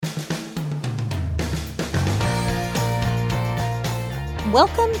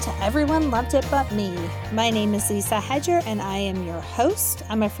Welcome to Everyone Loved It But Me. My name is Lisa Hedger and I am your host.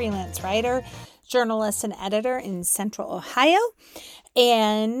 I'm a freelance writer, journalist, and editor in Central Ohio.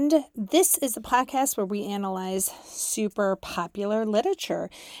 And this is a podcast where we analyze super popular literature.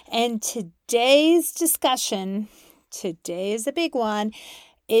 And today's discussion, today is a big one.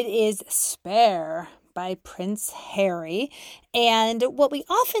 It is Spare by Prince Harry. And what we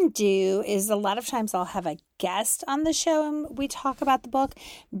often do is a lot of times I'll have a guest on the show and we talk about the book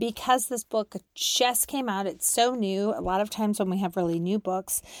because this book just came out. It's so new. A lot of times when we have really new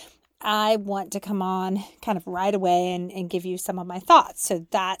books, I want to come on kind of right away and give you some of my thoughts. So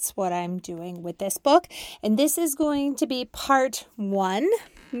that's what I'm doing with this book. And this is going to be part one.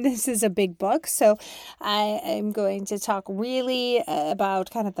 This is a big book. So I am going to talk really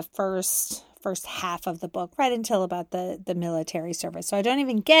about kind of the first half of the book, right until about the military service. So I don't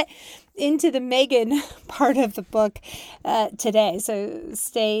even get into the Meghan part of the book today. So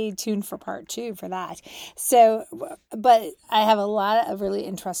stay tuned for part two for that. So, but I have a lot of really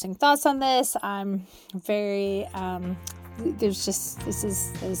interesting thoughts on this. I'm very, this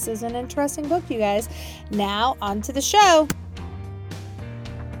is an interesting book, you guys. Now on to the show.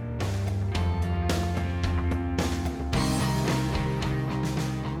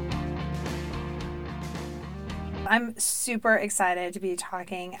 I'm super excited to be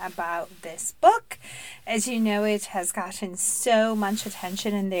talking about this book. As you know, it has gotten so much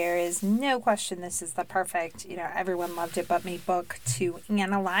attention, and there is no question this is the perfect, everyone loved it but me book to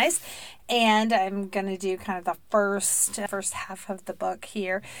analyze. And I'm going to do kind of the first half of the book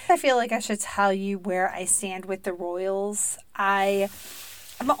here. I feel like I should tell you where I stand with the royals. I'm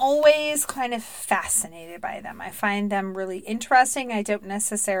always kind of fascinated by them. I find them really interesting. I don't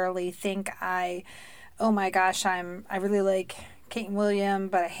necessarily think oh my gosh, I really like Kate and William,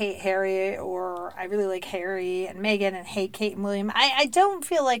 but I hate Harry, or I really like Harry and Meghan and hate Kate and William. I don't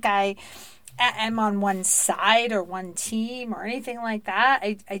feel like I am on one side or one team or anything like that.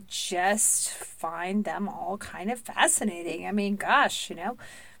 I just find them all kind of fascinating. I mean, gosh,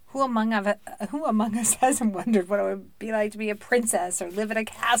 who among us hasn't wondered what it would be like to be a princess or live in a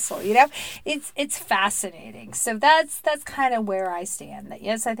castle? It's fascinating. So that's kind of where I stand. That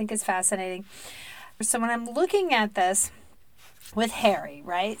yes, I think it's fascinating. So when I'm looking at this with Harry,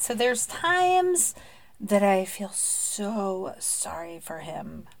 right? So there's times that I feel so sorry for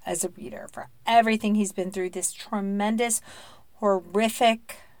him as a reader, for everything he's been through, this tremendous,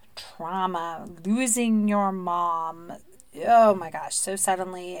 horrific trauma, losing your mom. Oh my gosh, so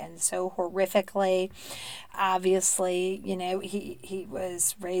suddenly and so horrifically. Obviously, he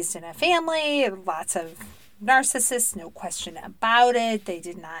was raised in a family, lots of narcissists, no question about it. They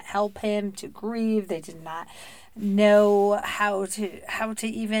did not help him to grieve. They did not know how to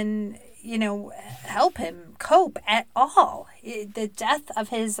even, help him cope at all. The death of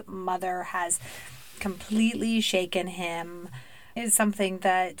his mother has completely shaken him. It's something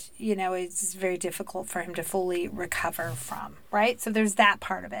that, it's very difficult for him to fully recover from, right? So there's that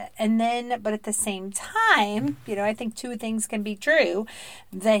part of it. And then, but at the same time, I think two things can be true,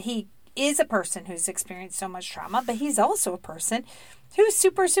 that he is a person who's experienced so much trauma, but he's also a person who's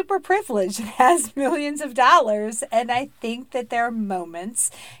super, super privileged and has millions of dollars. And I think that there are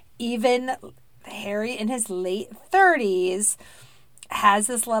moments, even Harry in his late 30s has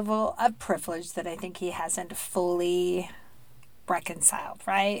this level of privilege that I think he hasn't fully reconciled,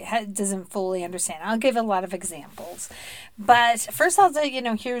 right? Doesn't fully understand. I'll give a lot of examples. But first I'll tell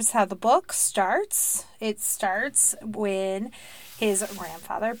you, here's how the book starts. It starts when his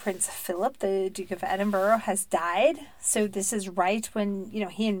grandfather, Prince Philip, the Duke of Edinburgh, has died. So this is right when,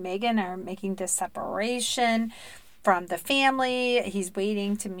 he and Meghan are making this separation from the family. He's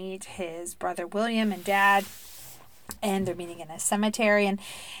waiting to meet his brother William and dad, and they're meeting in a cemetery.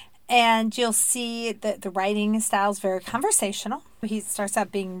 And you'll see that the writing style is very conversational. He starts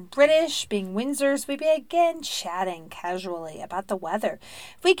out being British, being Windsor. So we begin chatting casually about the weather.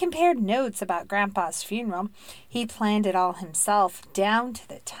 We compared notes about Grandpa's funeral. He planned it all himself, down to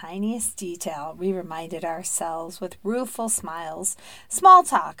the tiniest detail. We reminded ourselves with rueful smiles. Small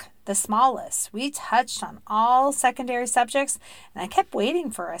talk, the smallest. We touched on all secondary subjects, and I kept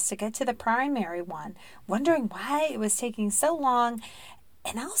waiting for us to get to the primary one, wondering why it was taking so long.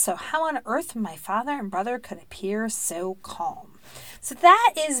 And also, how on earth my father and brother could appear so calm. So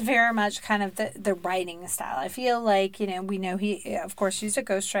that is very much kind of the writing style. I feel like, we know he, of course, used a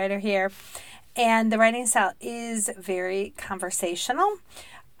ghostwriter here. And the writing style is very conversational.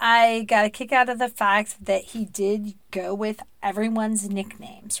 I got a kick out of the fact that he did go with everyone's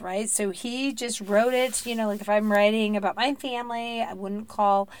nicknames, right? So he just wrote it, like if I'm writing about my family, I wouldn't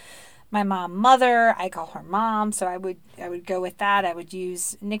call my mom mother. I call her mom, so I would go with that. I would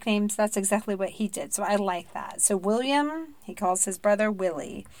use nicknames. That's exactly what he did. So I like that. So William, he calls his brother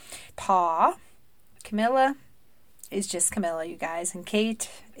Willie. Pa, Camilla is just Camilla, you guys, and Kate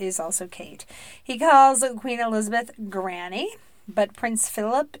is also Kate. He calls Queen Elizabeth Granny, but Prince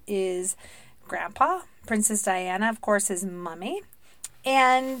Philip is Grandpa. Princess Diana, of course, is Mummy.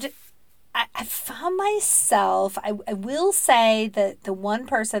 And I found myself, I will say that the one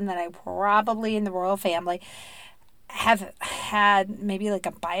person that I probably in the royal family have had maybe like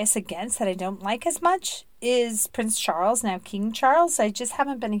a bias against that I don't like as much is Prince Charles, now King Charles. I just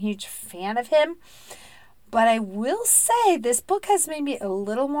haven't been a huge fan of him. But I will say this book has made me a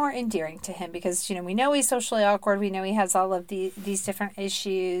little more endearing to him because, we know he's socially awkward. We know he has all of these different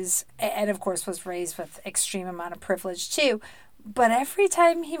issues and, of course, was raised with extreme amount of privilege too. But every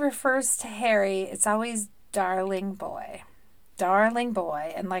time he refers to Harry, it's always darling boy. Darling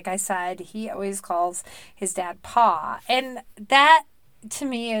boy. And like I said, he always calls his dad Pa. And that, to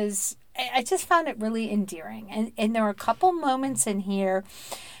me, I just found it really endearing. And there were a couple moments in here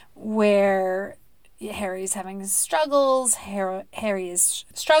where Harry's having struggles. Harry is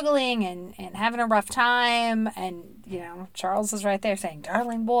struggling and having a rough time. And, Charles is right there saying,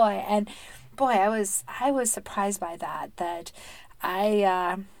 darling boy. And boy, I was surprised by that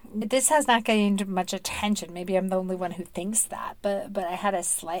this has not gained much attention. Maybe I'm the only one who thinks that, but I had a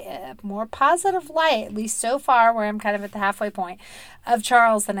more positive light, at least so far, where I'm kind of at the halfway point of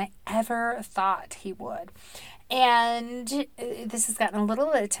Charles than I ever thought he would. And this has gotten a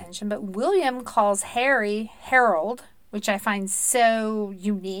little attention, but William calls Harry Harold, which I find so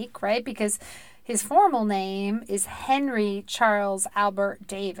unique, right? Because his formal name is Henry Charles Albert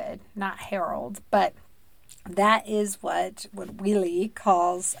David, not Harold, but that is what Willie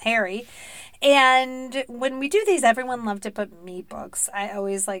calls Harry. And when we do these, everyone loved to put me books. I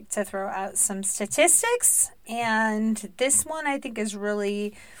always like to throw out some statistics, and this one I think is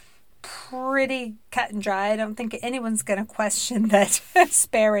really pretty cut and dry. I don't think anyone's going to question that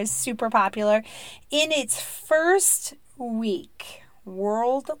Spare is super popular. In its first week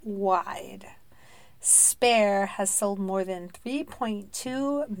worldwide, Spare has sold more than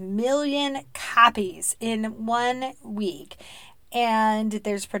 3.2 million copies in 1 week. And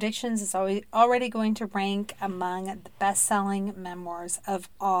there's predictions it's already going to rank among the best-selling memoirs of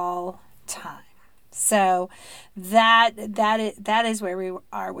all time. So that is where we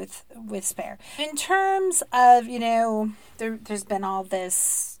are with Spare. In terms of, there's been all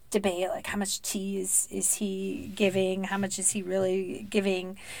this debate, like how much tea is he giving, how much is he really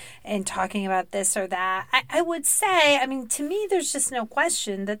giving, and talking about this or that. I would say, to me, there's just no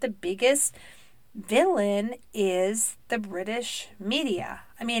question that the biggest villain is the British media.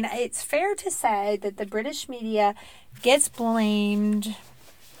 It's fair to say that the British media gets blamed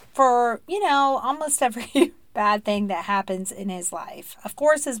for, almost every bad thing that happens in his life. Of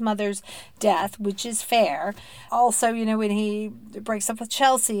course, his mother's death, which is fair. Also, when he breaks up with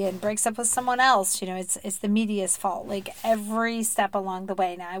Chelsea and breaks up with someone else, it's the media's fault, like every step along the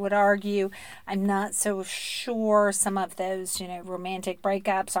way. Now, I would argue, I'm not so sure some of those, romantic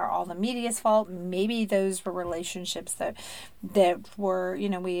breakups are all the media's fault. Maybe those were relationships that were,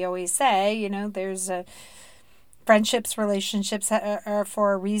 we always say, there's friendships, relationships are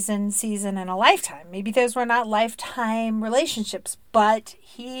for a reason, season, and a lifetime. Maybe those were not lifetime relationships, but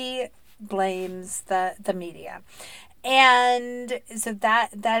he blames the media. And so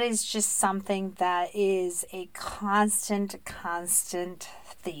that is just something that is a constant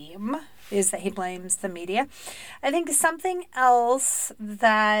theme, is that he blames the media. I think something else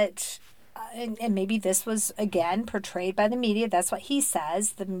that and maybe this was, again, portrayed by the media. That's what he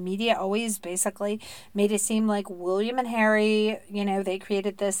says. The media always basically made it seem like William and Harry, they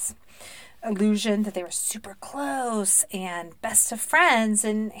created this illusion that they were super close and best of friends.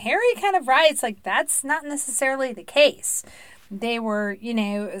 And Harry kind of writes like that's not necessarily the case. They were,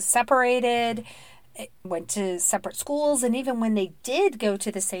 separated, went to separate schools, and even when they did go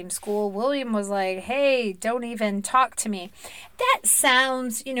to the same school, William was like, hey, don't even talk to me. That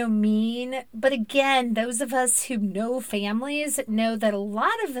sounds, mean, but again, those of us who know families know that a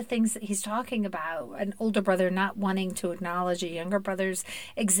lot of the things that he's talking about, an older brother not wanting to acknowledge a younger brother's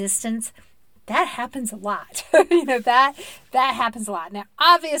existence, that happens a lot. That happens a lot. Now,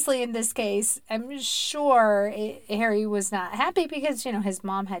 obviously, in this case, I'm sure Harry was not happy because, his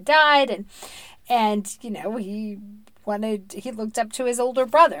mom had died and he looked up to his older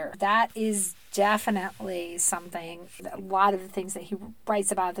brother. That is definitely something, a lot of the things that he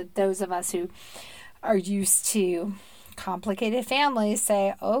writes about, that those of us who are used to complicated families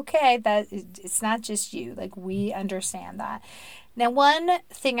say, okay, that it's not just you. Like, we understand that. Now, one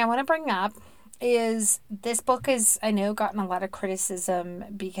thing I want to bring up is this book is, I know, gotten a lot of criticism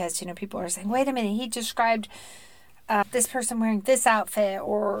because, people are saying, wait a minute, he described this person wearing this outfit,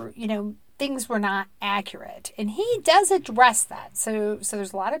 or, things were not accurate. And he does address that. So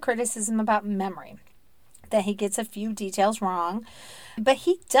there's a lot of criticism about memory, that he gets a few details wrong, but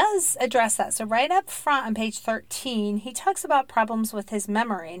he does address that. So right up front on page 13, he talks about problems with his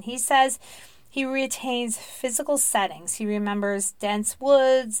memory, and he says he retains physical settings. He remembers dense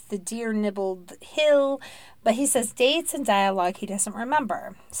woods, the deer-nibbled hill, but he says dates and dialogue he doesn't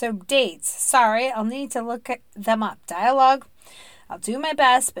remember. So dates, sorry, I'll need to look them up. Dialogue, I'll do my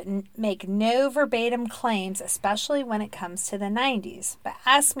best, but make no verbatim claims, especially when it comes to the 90s. But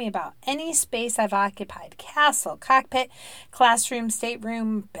ask me about any space I've occupied: castle, cockpit, classroom,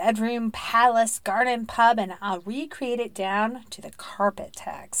 stateroom, bedroom, palace, garden, pub, and I'll recreate it down to the carpet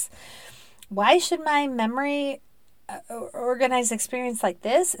tags. Why should my memory organize experience like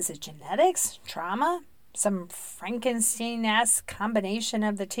this? Is it genetics, trauma, some Frankenstein-esque combination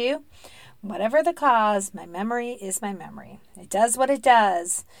of the two? Whatever the cause, my memory is my memory. It does what it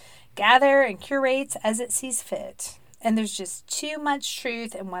does, gather and curates as it sees fit. And there's just too much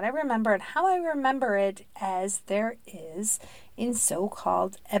truth in what I remember and how I remember it as there is in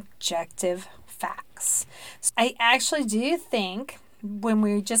so-called objective facts. So I actually do think, when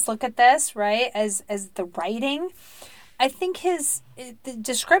we just look at this, right, as the writing, I think the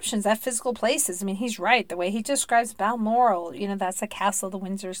descriptions, that physical places, he's right. The way he describes Balmoral, that's a castle the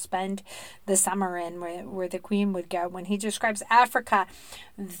Windsors spend the summer in, where the Queen would go. When he describes Africa,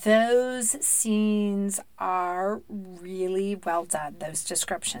 those scenes are really well done, those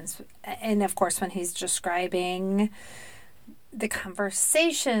descriptions. And of course, when he's describing the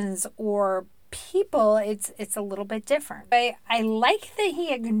conversations or people, it's a little bit different. I like that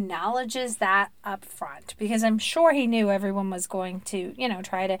he acknowledges that up front, because I'm sure he knew everyone was going to,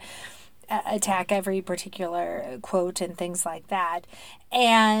 try to attack every particular quote and things like that.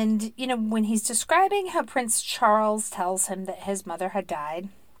 And, when he's describing how Prince Charles tells him that his mother had died,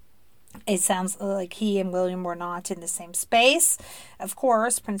 it sounds like he and William were not in the same space. Of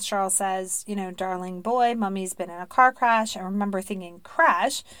course, Prince Charles says, darling boy, Mummy's been in a car crash. I remember thinking,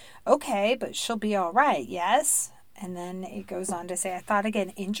 crash? Okay, but she'll be all right, yes? And then it goes on to say, I thought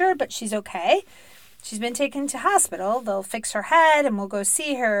again, injured, but she's okay. She's been taken to hospital. They'll fix her head and we'll go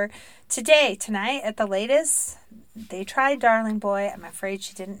see her tonight at the latest. They tried, darling boy. I'm afraid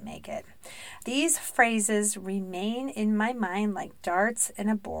she didn't make it. These phrases remain in my mind like darts in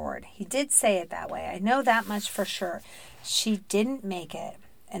a board. He did say it that way. I know that much for sure. She didn't make it.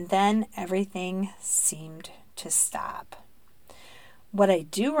 And then everything seemed to stop. What I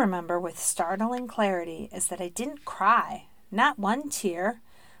do remember with startling clarity is that I didn't cry. Not one tear.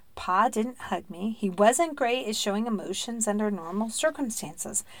 Pa didn't hug me. He wasn't great at showing emotions under normal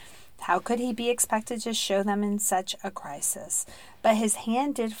circumstances. How could he be expected to show them in such a crisis? But his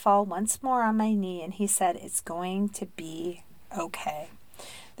hand did fall once more on my knee, and he said, it's going to be okay.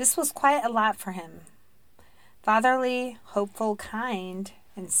 This was quite a lot for him. Fatherly, hopeful, kind,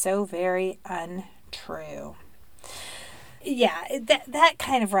 and so very untrue. Yeah, that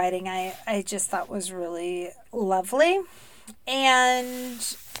kind of writing I just thought was really lovely.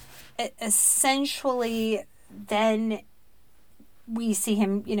 And essentially then we see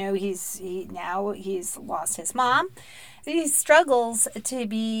him, he's lost his mom. He struggles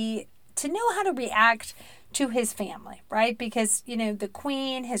to know how to react to his family, right? Because, the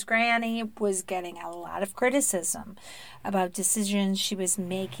Queen, his granny, was getting a lot of criticism about decisions she was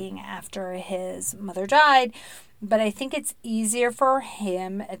making after his mother died. But I think it's easier for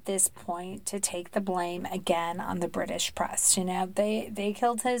him at this point to take the blame again on the British press. They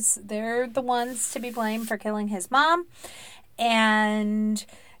killed they're the ones to be blamed for killing his mom. And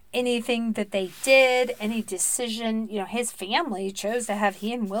anything that they did, any decision, his family chose to have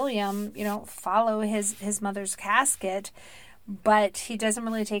he and William, follow his mother's casket. But he doesn't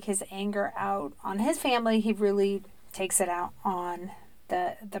really take his anger out on his family. He really takes it out on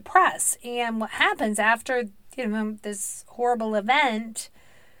the press. And what happens after this horrible event,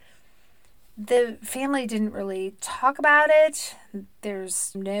 the family didn't really talk about it.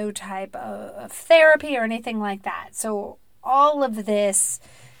 There's no type of therapy or anything like that. So all of this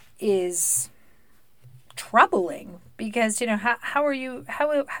is troubling because, how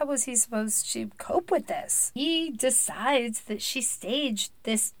was he supposed to cope with this? He decides that she staged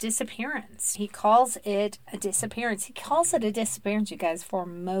this disappearance. He calls it a disappearance. He calls it a disappearance, you guys, for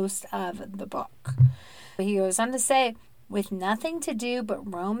most of the book. He goes on to say, with nothing to do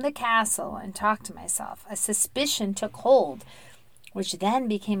but roam the castle and talk to myself, a suspicion took hold, which then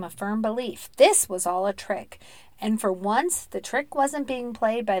became a firm belief. This was all a trick, And for once, the trick wasn't being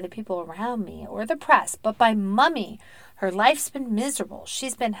played by the people around me or the press, but by Mummy. Her life's been miserable.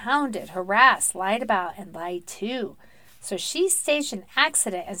 She's been hounded, harassed, lied about, and lied to. So she staged an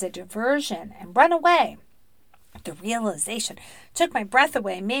accident as a diversion and run away. The realization took my breath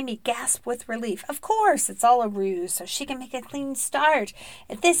away and made me gasp with relief. Of course, it's all a ruse so she can make a clean start.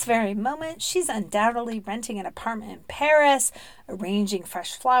 At this very moment, she's undoubtedly renting an apartment in Paris, arranging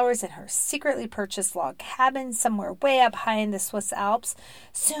fresh flowers in her secretly purchased log cabin somewhere way up high in the Swiss Alps.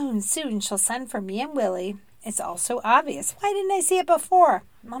 Soon she'll send for me and Willie. It's all so obvious. Why didn't I see it before?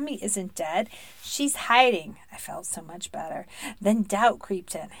 Mummy isn't dead. She's hiding. I felt so much better. Then doubt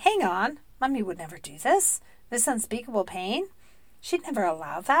creeped in. Hang on. Mummy would never do this. This unspeakable pain? She'd never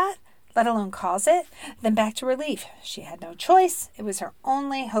allow that, let alone cause it. Then back to relief. She had no choice. It was her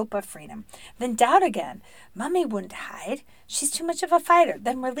only hope of freedom. Then doubt again. Mummy wouldn't hide. She's too much of a fighter.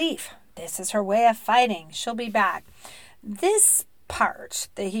 Then relief. This is her way of fighting. She'll be back. This part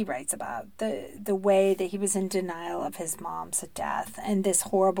that he writes about, the way that he was in denial of his mom's death and this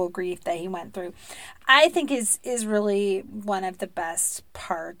horrible grief that he went through, I think is really one of the best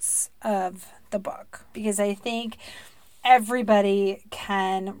parts of the book, because I think everybody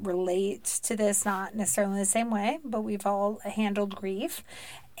can relate to this, not necessarily the same way, but we've all handled grief.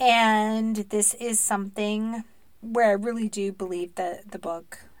 And this is something where I really do believe that the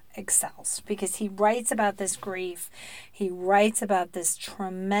book excels, because he writes about this grief. He writes about this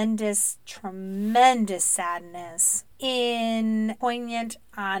tremendous sadness in a poignant,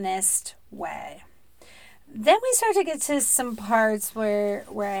 honest way. Then we start to get to some parts where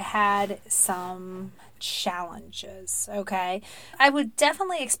I had some challenges, okay? I would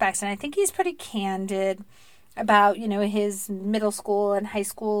definitely expect, and I think he's pretty candid about, his middle school and high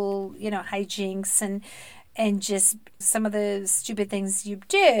school, hijinks and just some of the stupid things you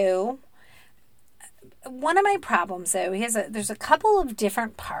do. One of my problems, though, there's a couple of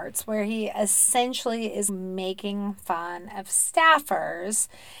different parts where he essentially is making fun of staffers.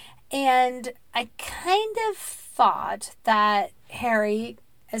 And I kind of thought that Harry,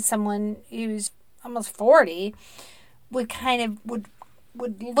 as someone who's almost 40, would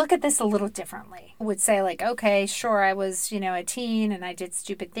look at this a little differently. Would say like, okay, sure, I was, a teen and I did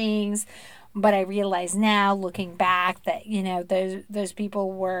stupid things, but I realize now, looking back, that, those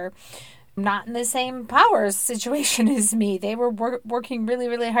people were not in the same power situation as me. They were working really,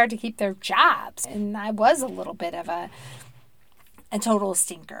 really hard to keep their jobs. And I was a little bit of a total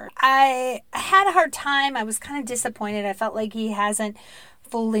stinker. I had a hard time. I was kind of disappointed. I felt like he hasn't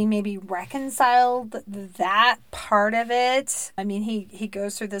fully maybe reconciled that part of it. I mean, he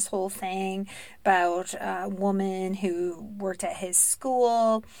goes through this whole thing about a woman who worked at his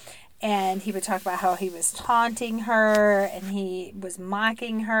school, and he would talk about how he was taunting her and he was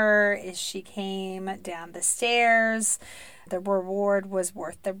mocking her as she came down the stairs. The reward was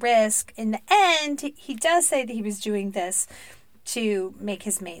worth the risk. In the end, he does say that he was doing this to make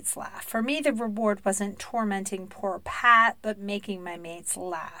his mates laugh. For me, the reward wasn't tormenting poor Pat, but making my mates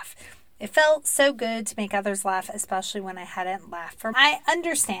laugh. It felt so good to make others laugh, especially when I hadn't laughed. I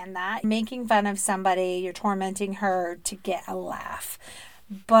understand that. Making fun of somebody, you're tormenting her to get a laugh.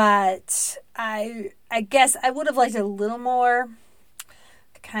 But I guess I would have liked a little more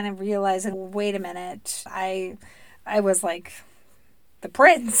to kind of realize, wait a minute, I was like the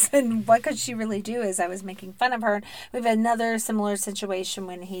prince, and what could she really do? As I was making fun of her. We have another similar situation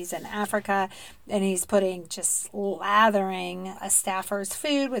when he's in Africa and he's just lathering a staffer's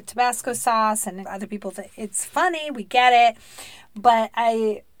food with Tabasco sauce, and other people think it's funny, we get it, but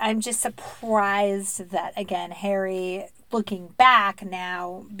I'm just surprised that, again, Harry, looking back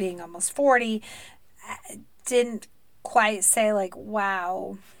now, being almost 40, didn't quite say like,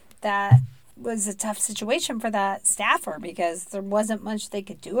 wow, that was a tough situation for that staffer, because there wasn't much they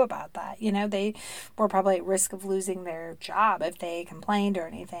could do about that. They were probably at risk of losing their job if they complained or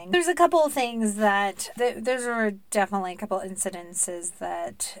anything. There's a couple of things those are definitely a couple of incidences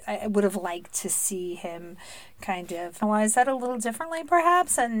that I would have liked to see him kind of analyze that a little differently,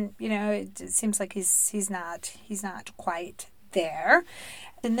 perhaps. And, it seems like he's not quite there.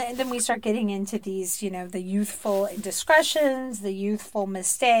 And then we start getting into these, the youthful indiscretions, the youthful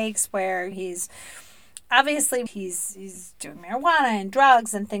mistakes, where he's doing marijuana and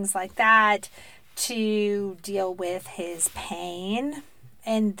drugs and things like that to deal with his pain.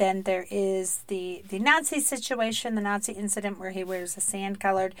 And then there is the Nazi situation, the Nazi incident where he wears a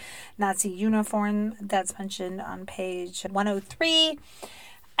sand-colored Nazi uniform that's mentioned on page 103.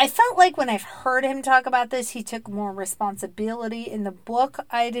 I felt like when I've heard him talk about this, he took more responsibility. In the book,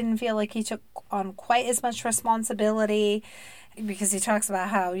 I didn't feel like he took on quite as much responsibility. because he talks about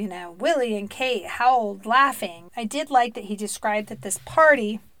how, Willie and Kate howled laughing. I did like that he described that this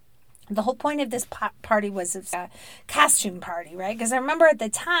party, the whole point of this party was a costume party, right? Because I remember at the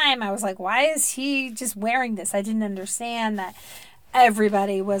time I was like, why is he just wearing this? I didn't understand that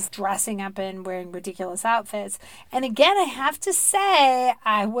everybody was dressing up and wearing ridiculous outfits. And again, I have to say,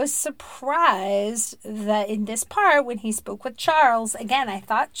 I was surprised that in this part, when he spoke with Charles, again, I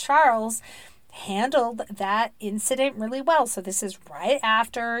thought Charles handled that incident really well. So this is right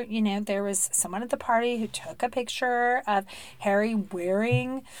after, there was someone at the party who took a picture of Harry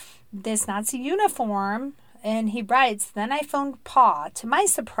wearing this Nazi uniform. And he writes, then I phoned Pa. To my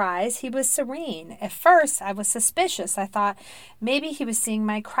surprise, he was serene. At first, I was suspicious. I thought maybe he was seeing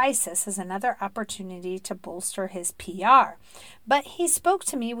my crisis as another opportunity to bolster his PR. But he spoke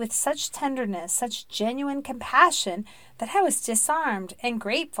to me with such tenderness, such genuine compassion, that I was disarmed and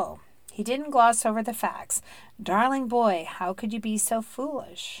grateful. He didn't gloss over the facts. Darling boy, how could you be so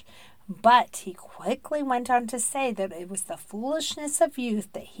foolish? But he quickly went on to say that it was the foolishness of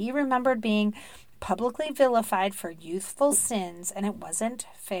youth that he remembered being publicly vilified for youthful sins, and it wasn't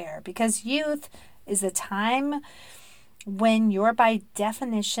fair because youth is a time when you're by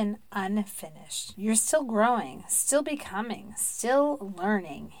definition unfinished. You're still growing, still becoming, still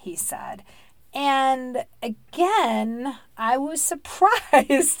learning, he said. And again, I was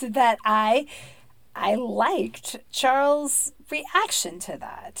surprised that I liked Charles' reaction to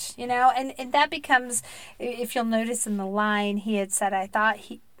that, and that becomes, if you'll notice in the line, he had said, I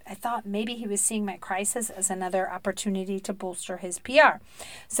thought maybe he was seeing my crisis as another opportunity to bolster his PR.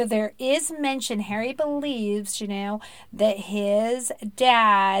 So there is mention, Harry believes, that his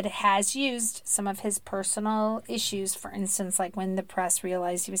dad has used some of his personal issues. For instance, like when the press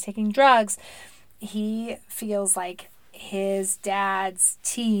realized he was taking drugs, he feels like his dad's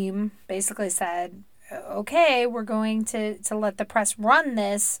team basically said, okay, we're going to let the press run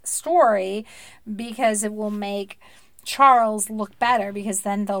this story because it will make Charles look better, because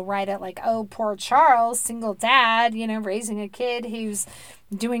then they'll write it like, oh, poor Charles, single dad, raising a kid who's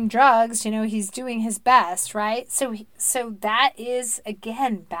doing drugs, he's doing his best, right? So that is,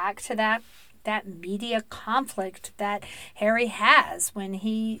 again, back to that media conflict that Harry has when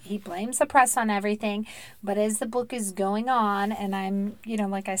he blames the press on everything. But as the book is going on, and I'm,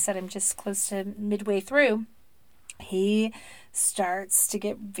 like I said, I'm just close to midway through, he starts to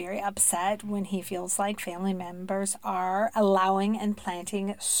get very upset when he feels like family members are allowing and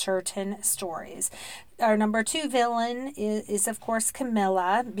planting certain stories. Our number 2 villain is of course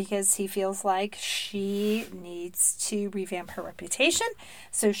Camilla, because he feels like she needs to revamp her reputation.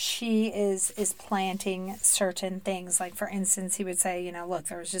 So she is planting certain things. Like, for instance, he would say, look,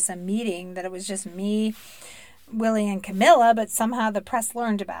 there was just a meeting that it was just me, Willie, and Camilla, but somehow the press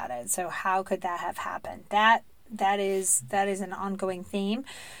learned about it. So how could that have happened? That is an ongoing theme.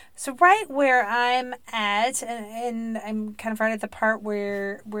 So right where I'm at, and I'm kind of right at the part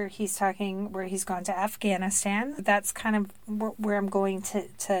where he's talking, where he's gone to Afghanistan. That's kind of where I'm going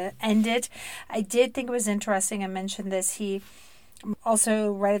to end it. I did think it was interesting. I mentioned this. He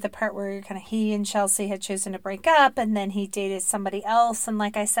also right at the part where kind of he and Chelsea had chosen to break up, and then he dated somebody else. And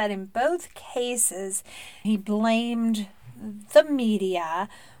like I said, in both cases, he blamed the media.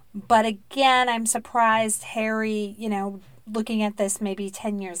 But again, I'm surprised Harry, looking at this maybe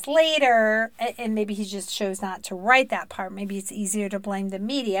 10 years later, and maybe he just chose not to write that part. Maybe it's easier to blame the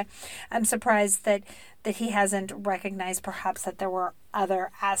media. I'm surprised that he hasn't recognized perhaps that there were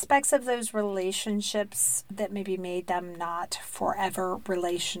other aspects of those relationships that maybe made them not forever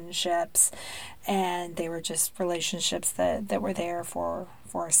relationships, and they were just relationships that were there for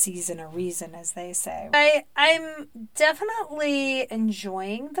a season or reason, as they say. I'm definitely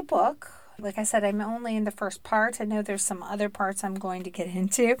enjoying the book. Like I said, I'm only in the first part. I know there's some other parts I'm going to get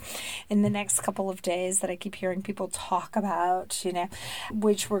into in the next couple of days that I keep hearing people talk about,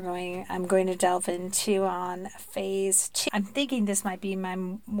 which I'm going to delve into on phase 2. I'm thinking this might be my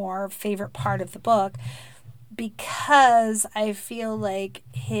more favorite part of the book, because I feel like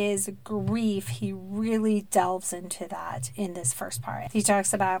his grief, he really delves into that in this first part. He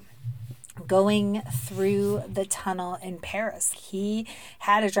talks about going through the tunnel in Paris. He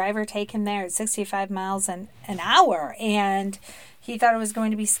had a driver take him there at 65 miles an hour, and he thought it was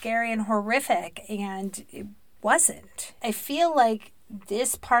going to be scary and horrific, and it wasn't. I feel like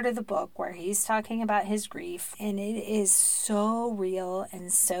this part of the book where he's talking about his grief, and it is so real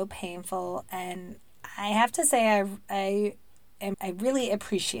and so painful, and I have to say I really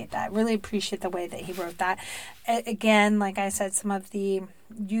appreciate that. Really appreciate the way that he wrote that. Again, like I said, some of the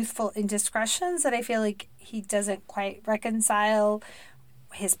youthful indiscretions that I feel like he doesn't quite reconcile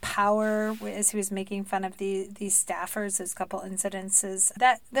his power as he was making fun of these staffers, those couple incidences.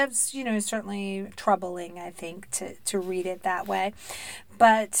 That's, certainly troubling, I think, to read it that way.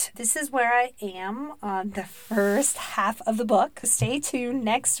 But this is where I am on the first half of the book. Stay tuned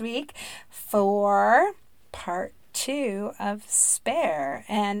next week for part 2 of Spare.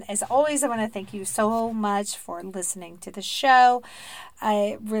 And as always, I want to thank you so much for listening to the show.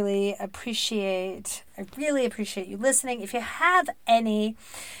 I really appreciate you listening. If you have any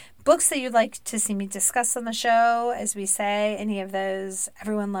books that you'd like to see me discuss on the show, as we say, any of those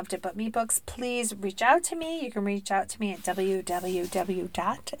Everyone Loved It But Me books, please reach out to me. You can reach out to me at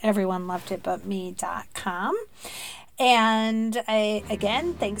www.everyoneloveditbutme.com. And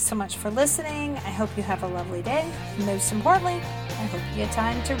again, thanks so much for listening. I hope you have a lovely day. Most importantly, I hope you get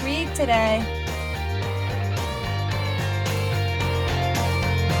time to read today.